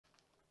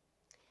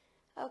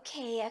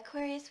Okay,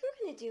 Aquarius,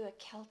 we're going to do a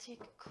Celtic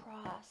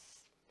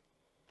cross.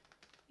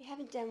 We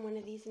haven't done one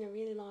of these in a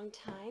really long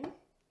time.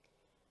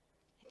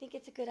 I think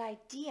it's a good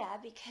idea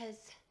because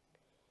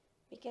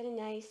we get a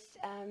nice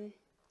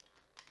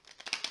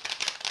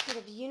sort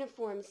of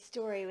uniform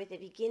story with a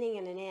beginning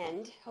and an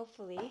end,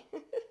 hopefully.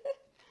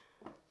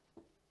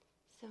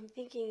 So I'm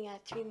thinking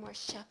 3 more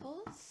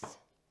shuffles.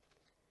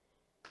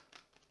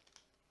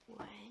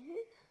 1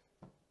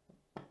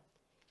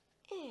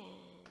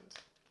 and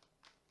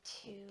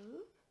 2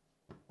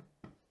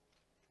 and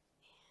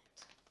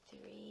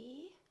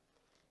 3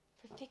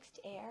 for fixed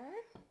air.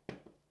 For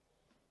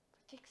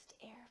fixed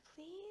air,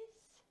 please.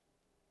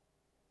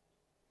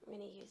 I'm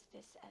going to use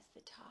this as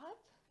the top.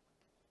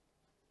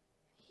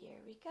 Here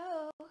we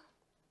go.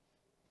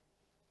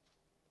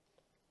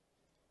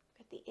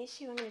 Got the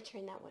issue. I'm going to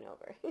turn that one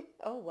over.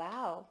 Oh,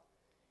 wow.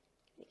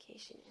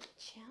 Communication and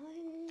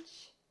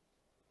challenge.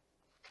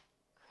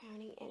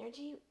 Crowning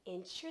energy.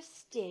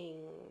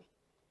 Interesting.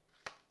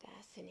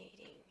 Fascinating.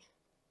 Amazing.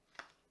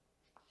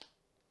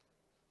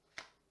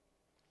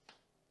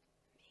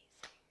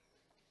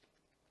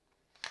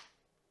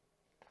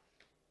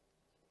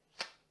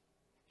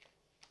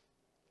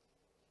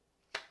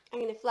 I'm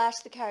going to flash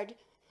the card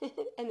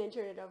and then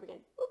turn it over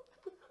again.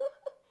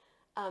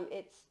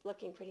 It's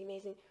looking pretty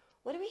amazing.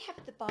 What do we have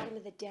at the bottom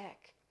of the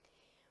deck?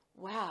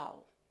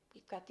 Wow.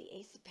 We've got the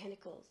Ace of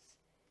Pentacles.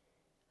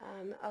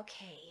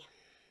 Okay.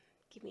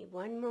 Give me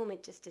one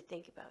moment just to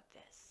think about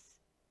this.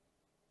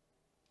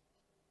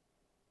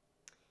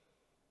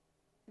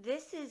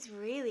 This is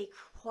really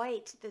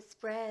quite the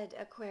spread,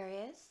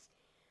 Aquarius.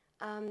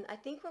 I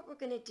think what we're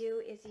going to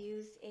do is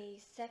use a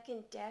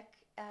second deck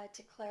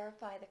to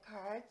clarify the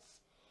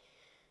cards.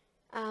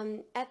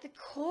 At the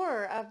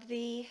core of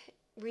the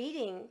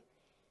reading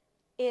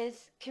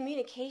is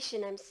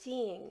communication I'm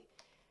seeing.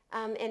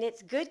 And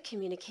it's good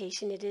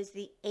communication. It is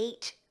the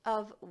 8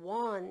 of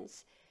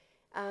Wands.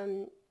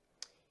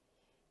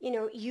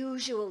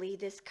 Usually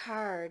this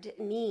card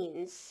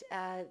means,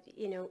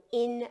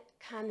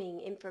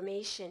 incoming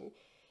information.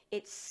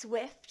 It's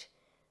swift.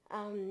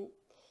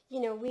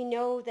 We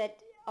know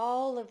that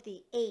all of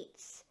the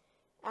 8s,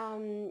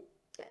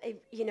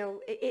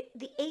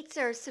 the 8s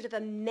are sort of a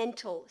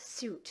mental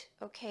suit,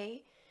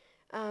 okay?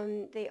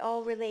 They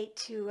all relate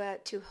to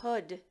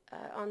Hood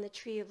on the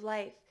Tree of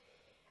Life.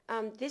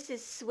 This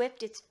is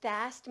swift, it's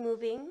fast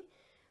moving.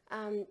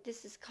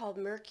 This is called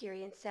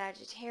Mercury in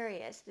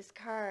Sagittarius, this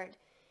card.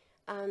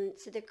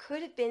 So there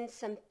could have been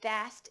some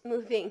fast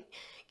moving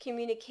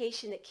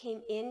communication that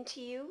came into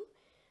you.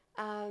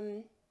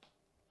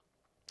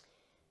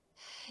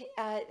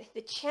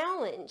 The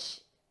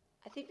challenge,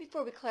 I think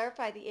before we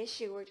clarify the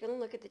issue, we're going to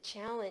look at the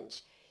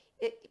challenge.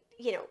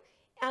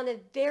 On a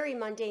very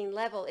mundane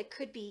level, it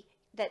could be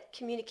that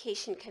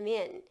communication came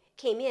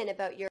in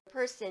about your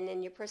person,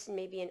 and your person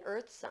may be an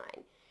earth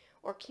sign,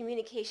 or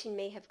communication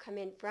may have come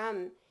in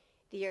from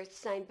the earth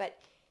sign, but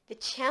the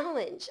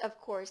challenge, of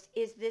course,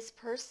 is this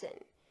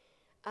person.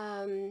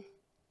 The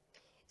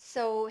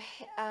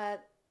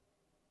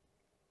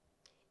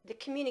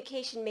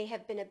communication may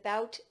have been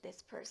about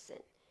this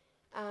person.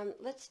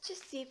 Let's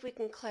just see if we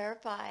can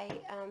clarify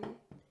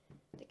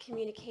the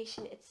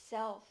communication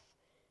itself.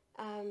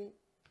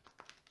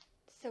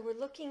 So we're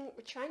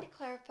trying to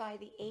clarify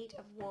the 8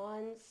 of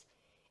Wands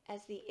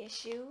as the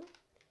issue.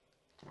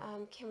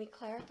 Can we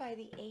clarify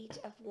the 8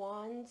 of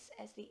Wands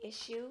as the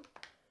issue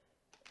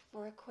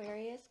for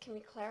Aquarius? Can we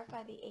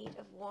clarify the 8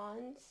 of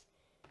Wands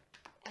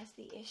as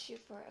the issue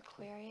for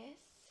Aquarius?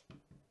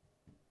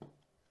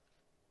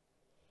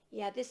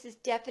 Yeah, this is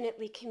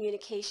definitely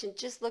communication.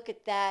 Just look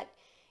at that,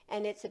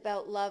 and it's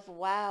about love.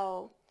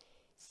 Wow.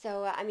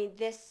 So,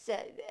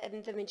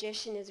 the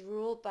Magician is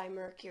ruled by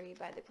Mercury,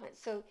 by the planet.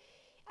 So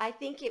I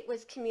think it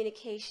was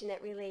communication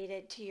that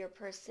related to your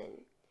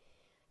person.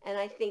 And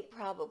I think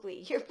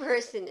probably your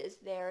person is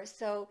there.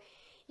 So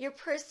your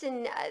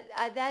person,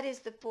 that is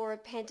the 4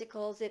 of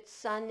Pentacles. It's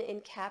Sun in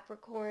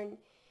Capricorn.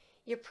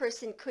 Your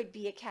person could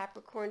be a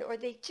Capricorn, or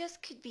they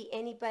just could be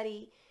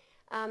anybody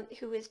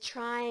who is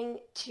trying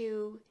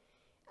to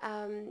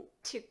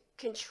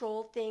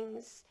control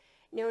things.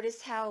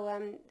 Notice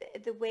how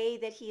the way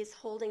that he is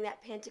holding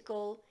that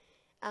pentacle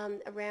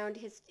around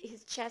his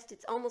chest,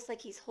 it's almost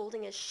like he's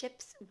holding a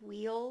ship's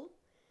wheel.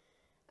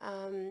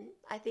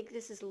 I think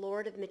this is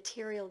Lord of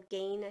Material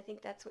Gain. I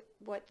think that's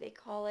what they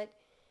call it.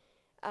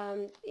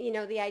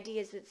 The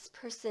idea is that this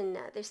person,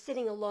 they're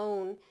sitting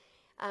alone.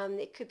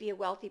 It could be a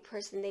wealthy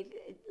person.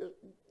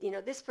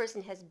 This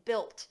person has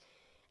built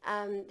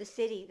the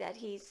city that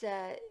he's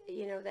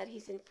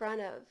in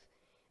front of,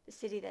 the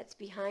city that's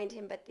behind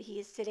him, but he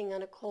is sitting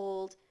on a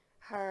cold,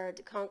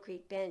 hard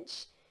concrete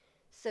bench.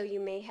 So you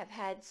may have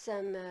had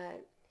some,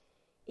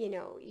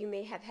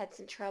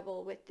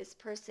 trouble with this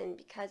person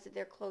because of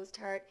their closed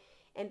heart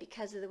and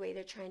because of the way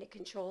they're trying to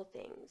control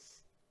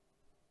things.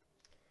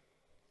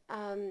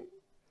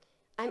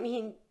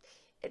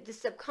 The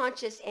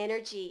subconscious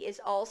energy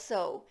is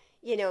also,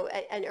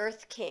 an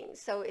earth king.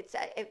 So it's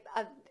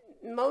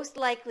most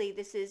likely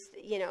this is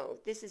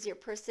your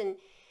person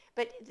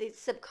But the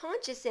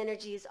subconscious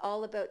energy is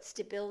all about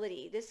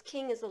stability. This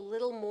king is a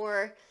little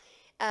more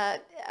uh,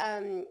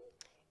 um,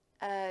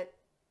 uh,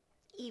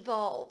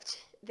 evolved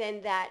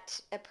than that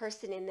a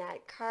person in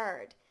that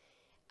card.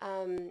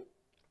 Um,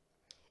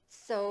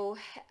 so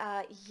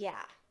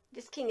yeah,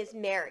 this king is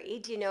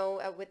married,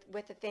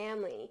 with a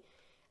family.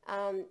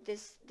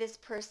 This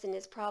person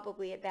is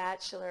probably a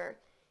bachelor,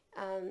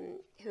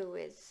 who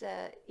is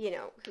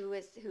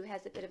who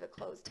has a bit of a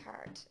closed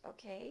heart.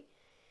 Okay.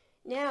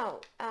 Now,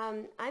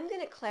 I'm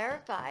going to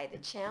clarify the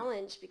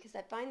challenge because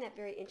I find that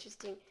very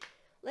interesting.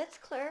 Let's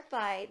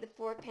clarify the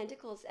Four of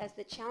Pentacles as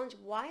the challenge.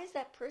 Why is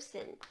that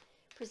person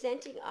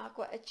presenting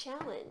Aqua a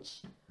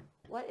challenge?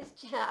 What is,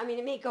 I mean,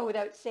 it may go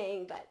without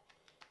saying, but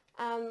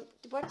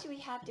what do we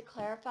have to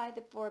clarify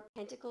the Four of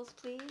Pentacles,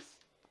 please?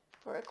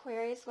 For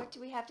Aquarius, what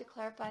do we have to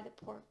clarify the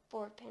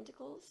Four of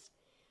Pentacles?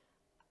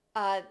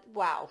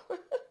 Wow.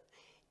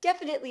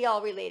 Definitely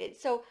all related.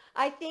 So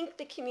I think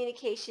the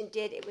communication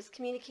it was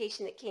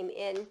communication that came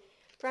in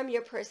from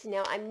your person.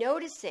 Now I'm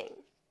noticing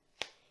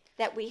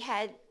that we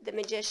had the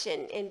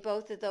Magician in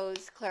both of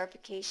those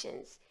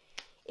clarifications.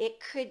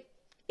 It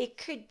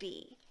could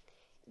be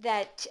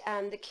that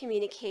the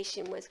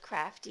communication was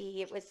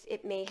crafty.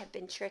 It may have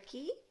been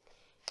tricky.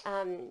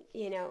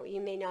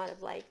 You may not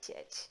have liked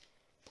it.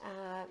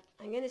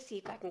 I'm going to see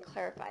if I can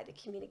clarify the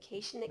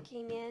communication that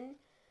came in.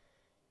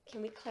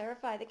 Can we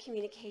clarify the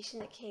communication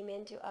that came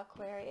into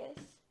Aquarius?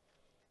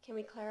 Can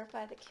we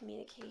clarify the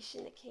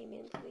communication that came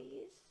in,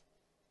 please?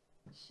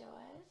 Show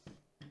us.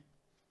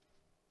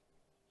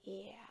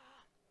 Yeah.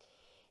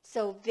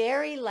 So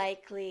very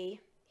likely,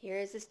 here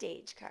is a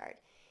stage card.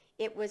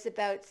 It was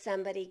about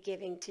somebody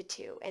giving to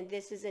two. And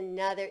this is an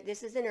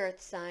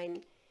earth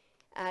sign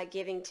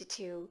giving to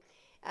two.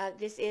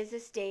 This is a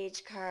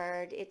stage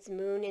card. It's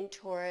Moon in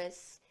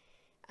Taurus.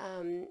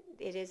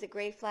 It is a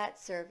gray flat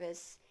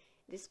service.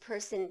 This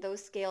person,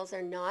 those scales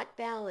are not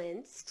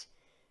balanced,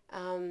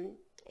 and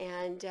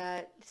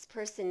this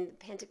person, the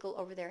pentacle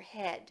over their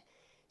head,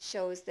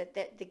 shows that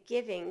the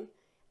giving,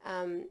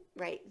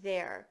 right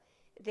there,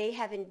 they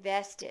have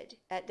invested.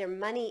 Their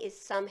money is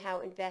somehow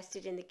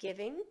invested in the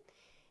giving,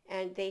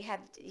 and they have,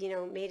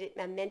 made it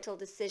a mental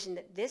decision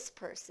that this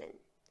person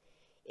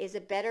is a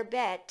better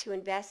bet to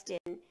invest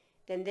in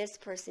than this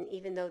person,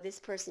 even though this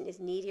person is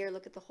needier.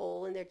 Look at the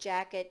hole in their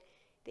jacket.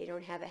 They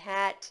don't have a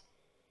hat.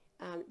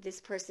 This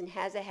person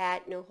has a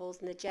hat, no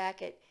holes in the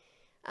jacket.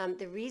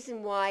 The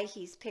reason why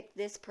he's picked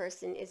this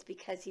person is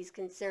because he's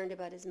concerned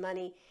about his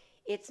money.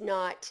 It's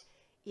not,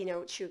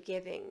 true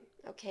giving,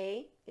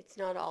 okay? It's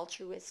not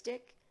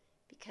altruistic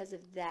because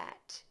of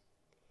that.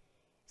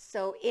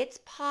 So it's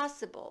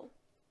possible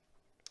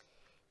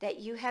that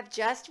you have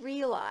just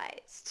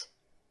realized,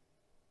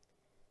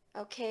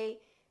 okay,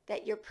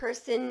 that your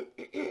person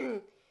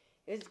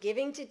is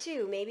giving to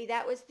two. Maybe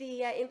that was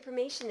the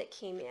information that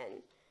came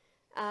in.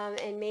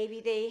 And maybe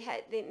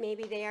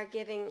they are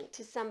giving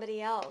to somebody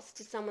else,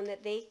 to someone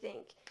that they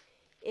think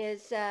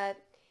is, and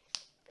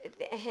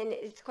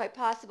it's quite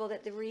possible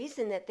that the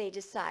reason that they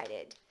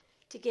decided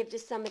to give to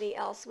somebody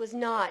else was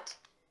not,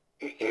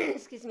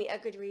 excuse me, a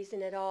good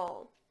reason at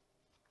all.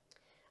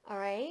 All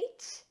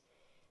right.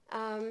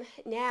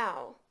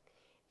 Now,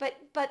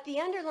 but the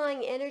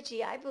underlying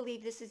energy, I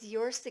believe this is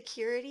your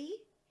security.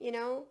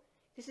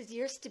 This is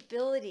your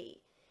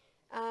stability.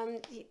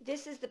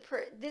 This is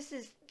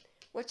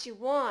what you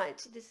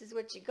want. This is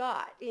what you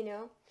got,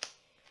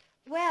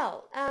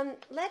 Well,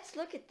 let's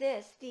look at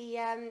this.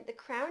 The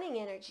crowning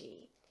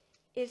energy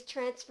is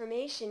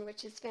transformation,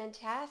 which is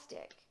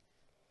fantastic.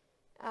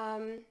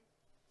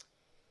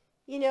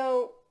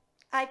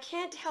 I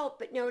can't help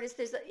but notice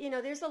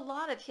there's a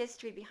lot of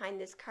history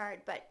behind this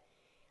card, but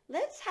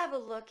let's have a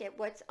look at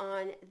what's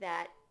on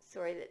that.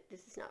 Sorry that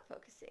this is not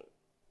focusing.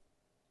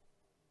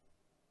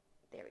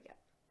 There we go.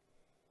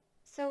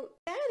 So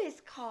that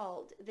is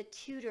called the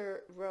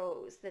Tudor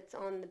Rose that's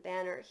on the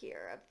banner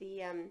here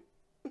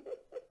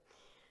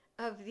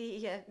of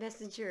the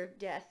Messenger of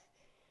Death.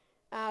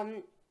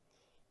 So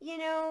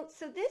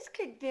this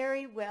could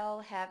very well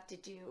have to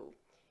do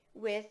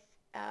with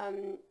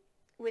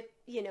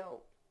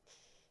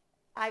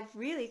I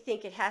really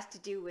think it has to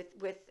do with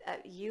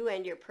you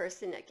and your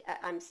person.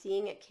 I'm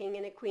seeing a king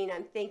and a queen.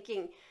 I'm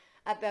thinking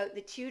about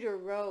the Tudor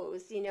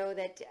Rose,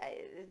 that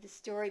the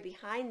story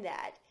behind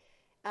that.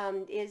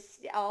 Is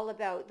all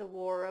about the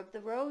War of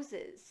the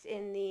Roses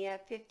in the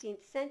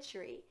 15th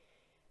century.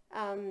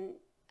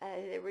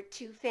 There were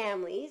two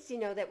families,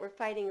 that were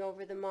fighting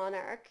over the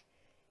monarch.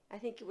 I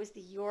think it was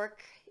the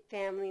York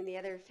family, and the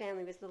other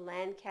family was the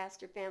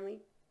Lancaster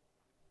family.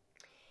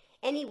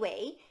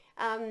 Anyway,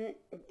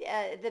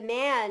 the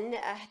man,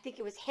 I think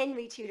it was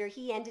Henry Tudor,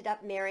 he ended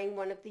up marrying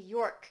one of the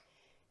York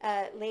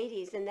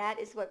ladies, and that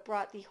is what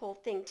brought the whole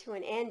thing to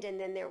an end, and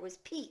then there was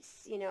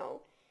peace,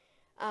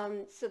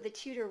 So the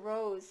Tudor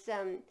Rose,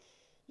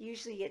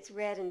 usually it's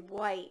red and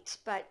white,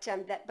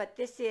 but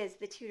this is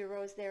the Tudor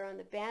Rose there on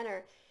the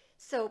banner.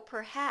 So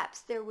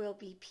perhaps there will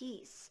be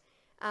peace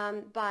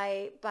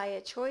by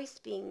a choice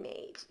being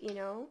made,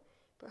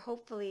 But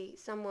hopefully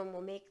someone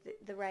will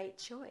make the right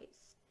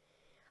choice.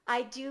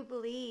 I do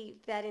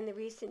believe that in the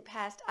recent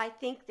past, I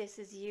think this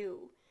is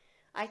you.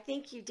 I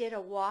think you did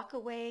a walk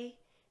away.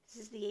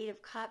 This is the Eight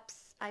of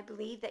Cups. I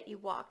believe that you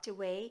walked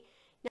away,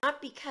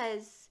 not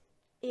because,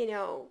 you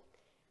know,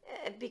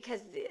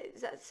 because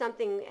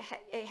something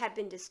had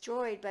been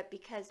destroyed, but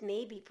because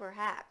maybe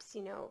perhaps,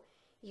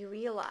 you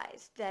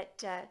realized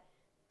that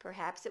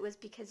perhaps it was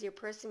because your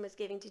person was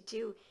giving to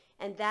do,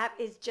 and that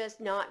is just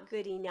not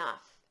good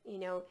enough.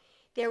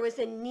 There was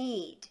a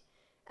need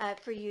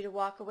for you to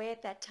walk away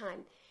at that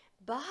time.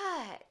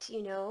 But,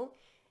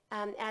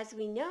 as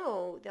we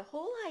know, the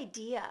whole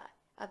idea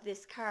of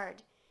this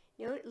card,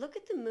 look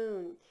at the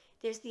moon.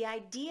 There's the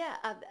idea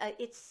of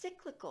it's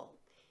cyclical.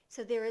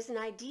 So there is an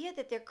idea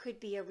that there could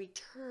be a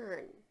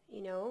return,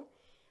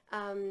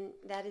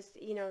 that is,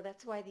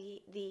 that's why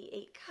the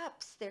Eight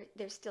Cups,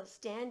 they're still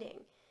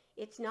standing.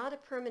 It's not a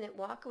permanent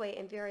walkaway,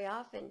 and very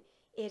often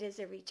it is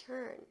a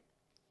return.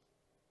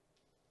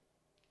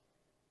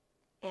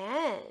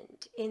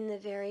 And in the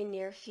very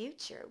near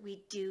future,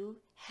 we do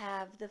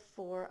have the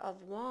Four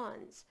of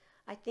Wands.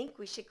 I think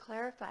we should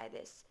clarify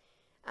this.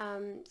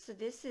 So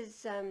this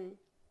is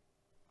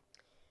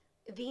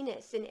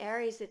Venus in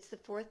Aries. It's the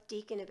fourth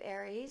decan of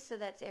Aries, so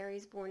that's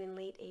Aries born in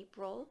late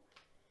April.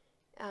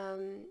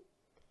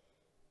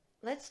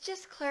 Let's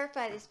just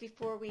clarify this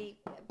before we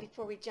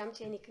jump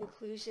to any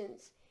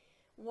conclusions.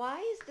 Why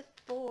is the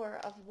Four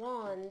of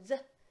Wands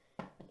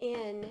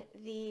in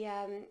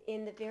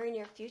the very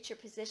near future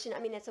position? I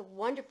mean, that's a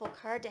wonderful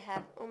card to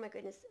have. Oh my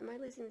goodness, am I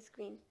losing the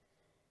screen?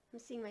 I'm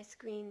seeing my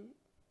screen.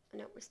 Oh,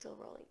 no, we're still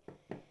rolling.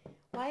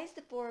 Why is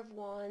the Four of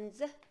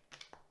Wands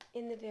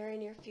in the very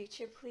near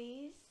future,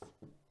 please?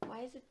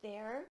 Why is it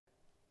there?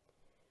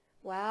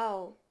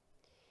 Wow.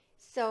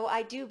 So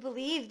I do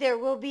believe there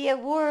will be a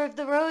War of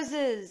the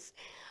Roses.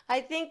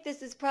 I think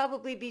this is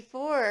probably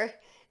before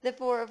the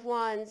Four of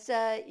Wands.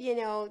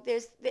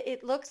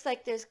 It looks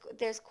like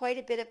there's quite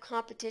a bit of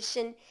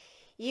competition.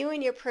 You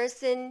and your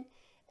person,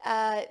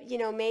 there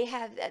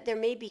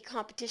may be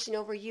competition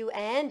over you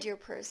and your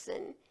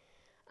person.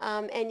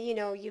 And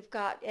you've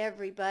got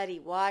everybody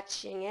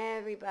watching.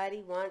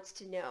 Everybody wants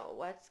to know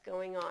what's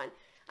going on.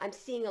 I'm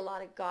seeing a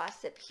lot of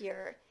gossip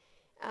here.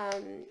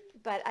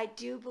 But I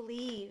do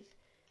believe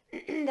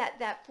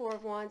that Four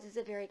of Wands is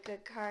a very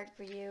good card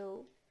for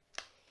you.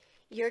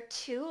 Your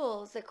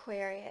tools,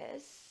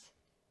 Aquarius.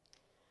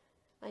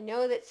 I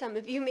know that some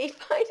of you may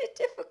find it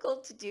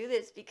difficult to do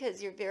this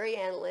because you're very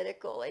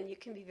analytical and you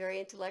can be very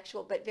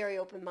intellectual but very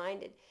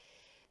open-minded.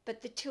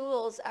 But the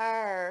tools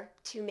are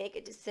to make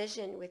a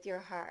decision with your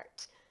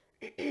heart.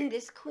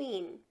 This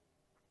queen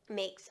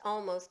makes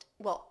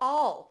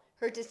all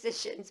her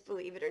decisions,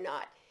 believe it or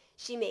not,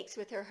 she makes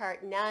with her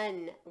heart,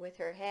 none with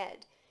her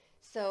head.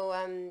 So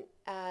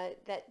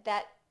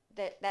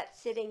that's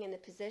sitting in the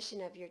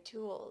position of your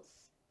tools.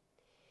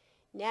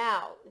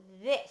 Now,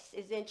 this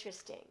is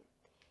interesting.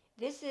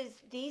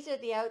 These are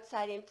the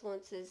outside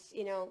influences,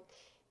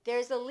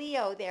 There's a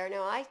Leo there.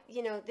 Now,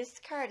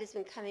 this card has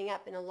been coming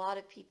up in a lot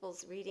of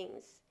people's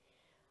readings.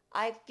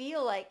 I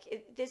feel like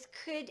this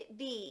could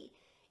be,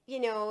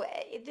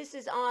 this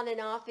is on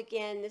and off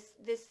again.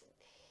 The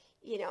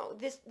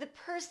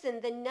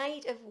person, the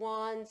Knight of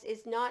Wands,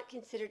 is not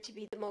considered to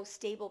be the most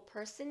stable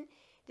person.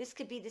 This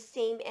could be the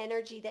same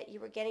energy that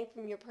you were getting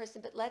from your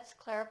person, but let's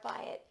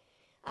clarify it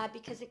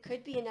because it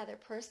could be another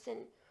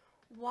person.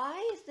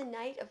 Why is the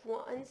Knight of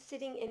Wands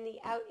sitting in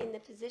the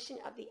position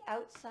of the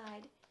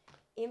outside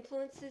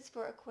influences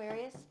for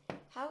Aquarius?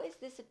 How is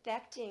this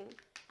affecting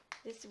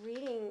this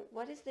reading?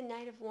 What is the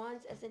Knight of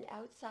Wands as an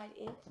outside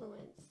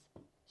influence?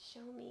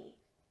 Show me.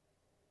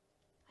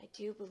 I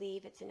do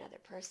believe it's another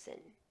person.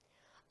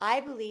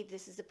 I believe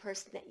this is a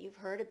person that you've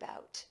heard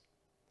about.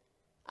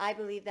 I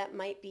believe that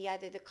might be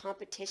either the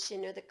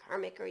competition or the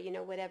karmic or,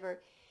 whatever.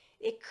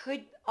 It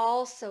could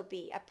also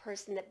be a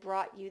person that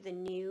brought you the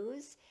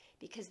news,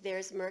 because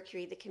there's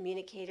Mercury, the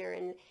communicator,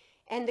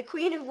 and the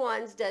Queen of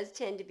Wands does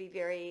tend to be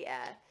very,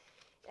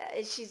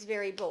 she's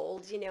very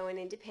bold, and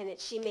independent.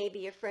 She may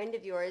be a friend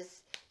of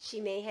yours.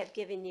 She may have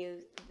given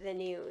you the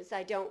news.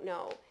 I don't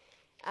know.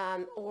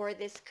 Or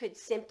this could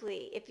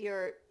simply, if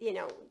you're,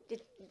 no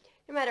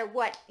matter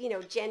what,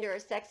 gender or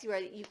sex you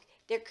are,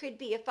 there could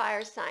be a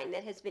fire sign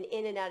that has been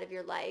in and out of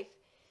your life.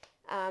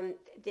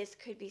 This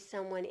could be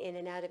someone in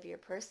and out of your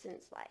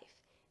person's life.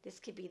 This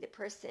could be the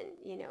person,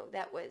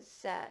 that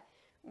was,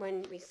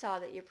 when we saw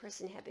that your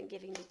person had been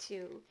giving you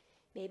to,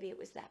 maybe it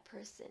was that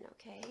person,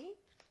 okay?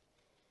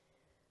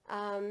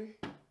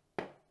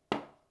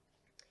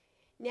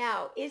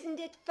 Now, isn't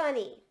it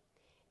funny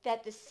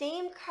that the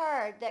same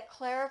card that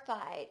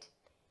clarified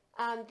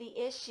the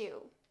issue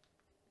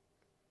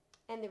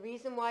and the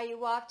reason why you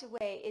walked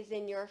away is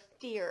in your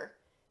fear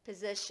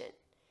position?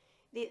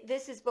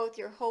 This is both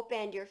your hope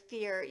and your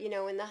fear,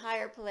 in the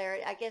higher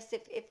polarity. I guess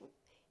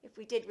if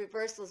we did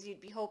reversals,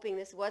 you'd be hoping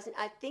this wasn't.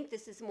 I think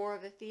this is more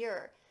of a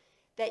fear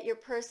that your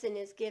person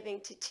is giving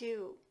to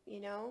two,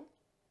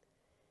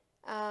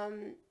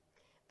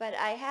 But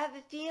I have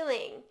a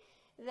feeling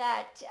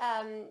that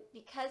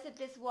because of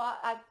this,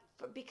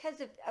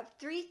 because of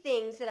three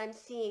things that I'm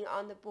seeing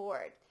on the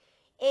board.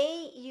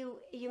 A,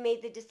 you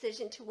made the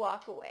decision to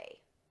walk away.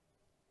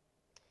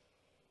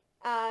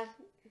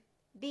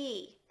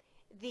 B,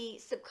 the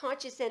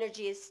subconscious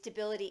energy is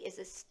stability, is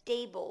a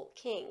stable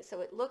king.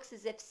 So it looks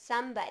as if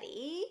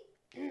somebody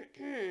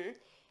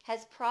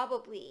has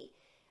probably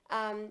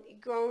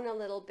grown a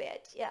little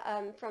bit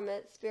from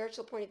a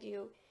spiritual point of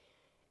view.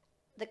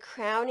 The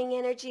crowning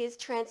energy is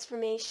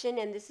transformation,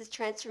 and this is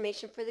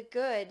transformation for the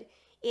good.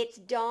 It's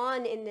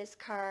dawn in this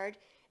card.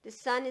 The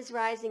sun is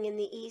rising in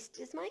the east.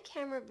 Does my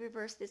camera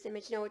reverse this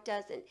image? No, it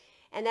doesn't.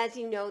 And as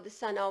you know, the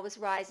sun always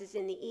rises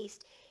in the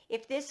east.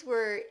 If this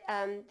were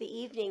the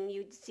evening,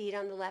 you'd see it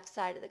on the left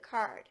side of the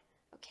card.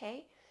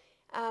 Okay?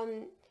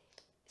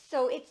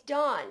 So it's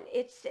dawn.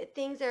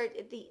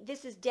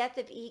 This is death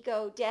of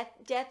ego,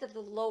 death of the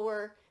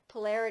lower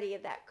polarity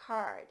of that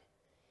card.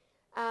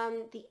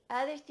 The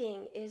other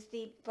thing is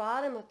the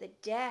bottom of the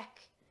deck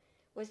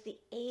was the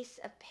Ace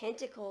of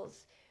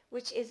Pentacles,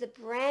 which is a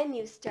brand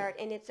new start,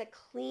 and it's a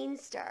clean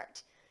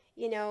start,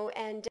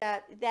 and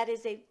that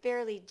is a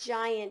fairly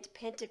giant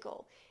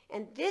pentacle.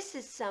 And this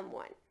is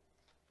someone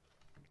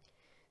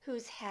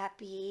who's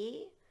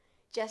happy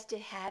just to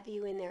have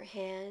you in their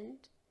hand.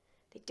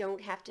 They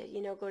don't have to,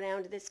 go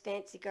down to this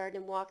fancy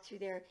garden and walk through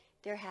there.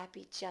 They're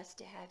happy just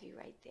to have you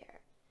right there.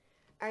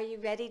 Are you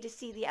ready to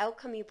see the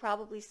outcome? You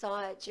probably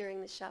saw it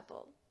during the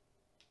shuffle.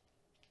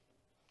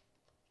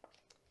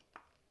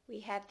 We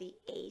have the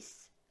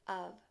Ace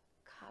of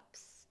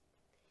Cups.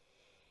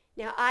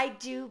 Now, I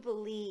do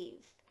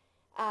believe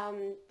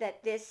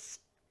that this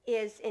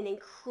is an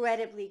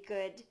incredibly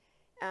good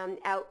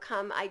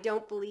outcome. I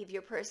don't believe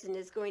your person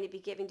is going to be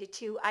giving to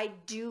two. I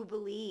do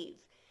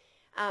believe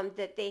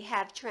that they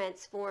have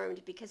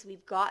transformed, because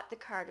we've got the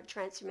card of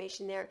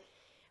transformation there.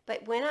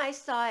 But when I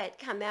saw it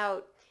come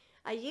out,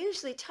 I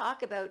usually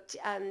talk about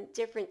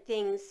different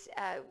things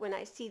when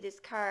I see this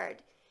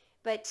card.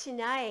 But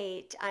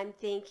tonight I'm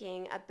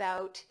thinking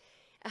about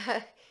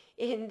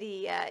in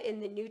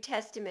the New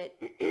Testament,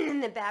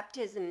 in the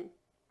baptism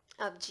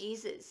of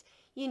Jesus.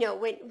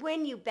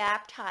 When you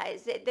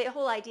baptize, the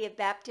whole idea of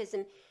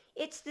baptism,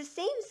 it's the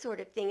same sort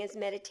of thing as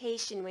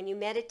meditation. When you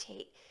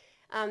meditate,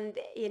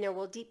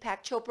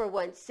 Deepak Chopra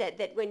once said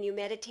that when you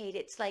meditate,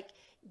 it's like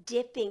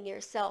dipping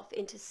yourself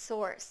into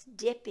source,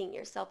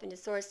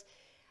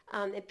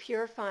 and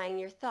purifying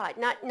your thought.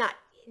 Not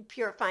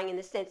purifying in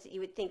the sense that you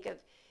would think of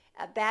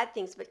bad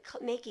things, but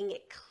making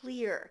it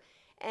clear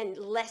and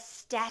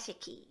less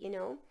staticky,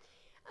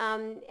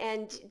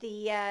 and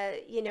the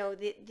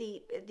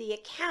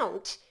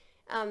account,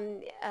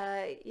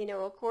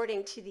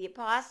 according to the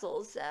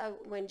apostles,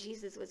 when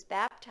Jesus was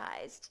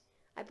baptized,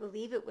 I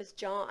believe it was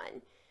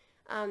John,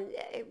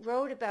 it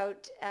wrote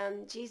about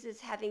Jesus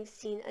having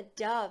seen a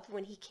dove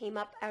when he came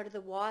up out of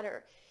the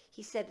water.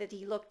 He said that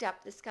he looked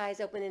up, the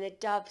skies open, and a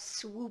dove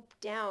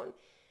swooped down.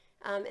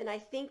 And I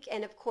think,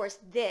 and of course,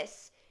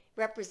 this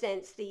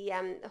represents the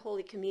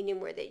Holy Communion,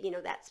 where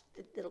that's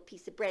the little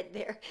piece of bread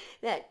there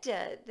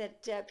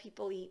that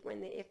people eat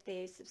if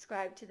they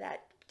subscribe to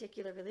that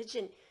particular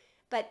religion.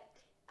 But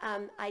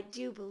I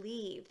do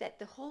believe that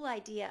the whole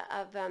idea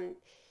of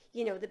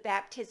the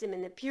baptism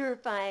and the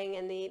purifying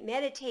and the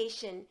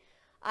meditation,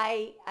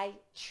 I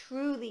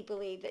truly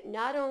believe that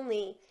not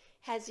only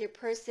has your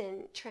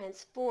person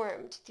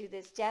transformed through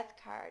this death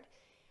card,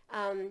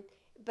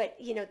 but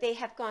they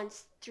have gone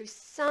through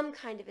some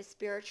kind of a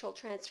spiritual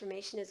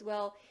transformation as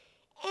well.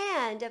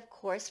 And of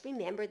course,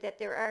 remember that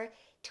there are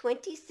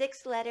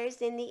 26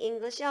 letters in the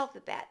English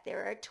alphabet.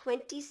 There are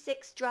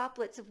 26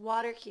 droplets of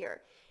water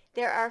here.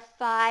 There are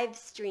 5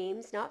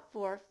 streams, not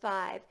 4,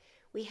 5.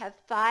 We have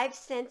 5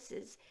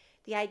 senses.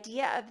 The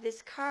idea of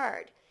this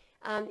card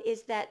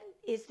is that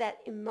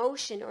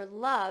emotion or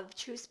love,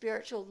 true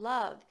spiritual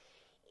love,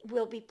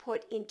 will be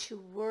put into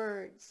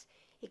words.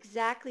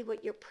 Exactly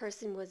what your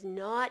person was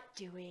not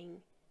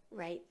doing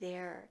right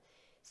there.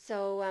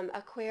 So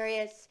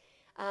Aquarius,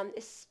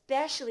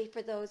 especially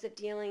for those of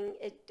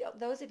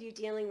you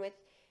dealing with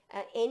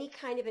any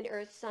kind of an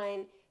earth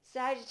sign,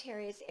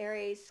 Sagittarius,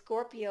 Aries,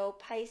 Scorpio,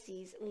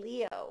 Pisces,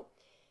 Leo,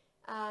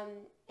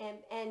 and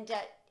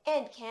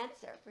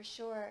Cancer for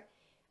sure.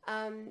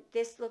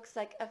 This looks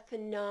like a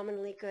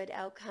phenomenally good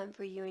outcome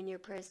for you and your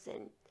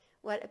person.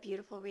 What a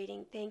beautiful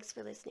reading. Thanks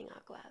for listening,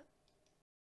 Aqua.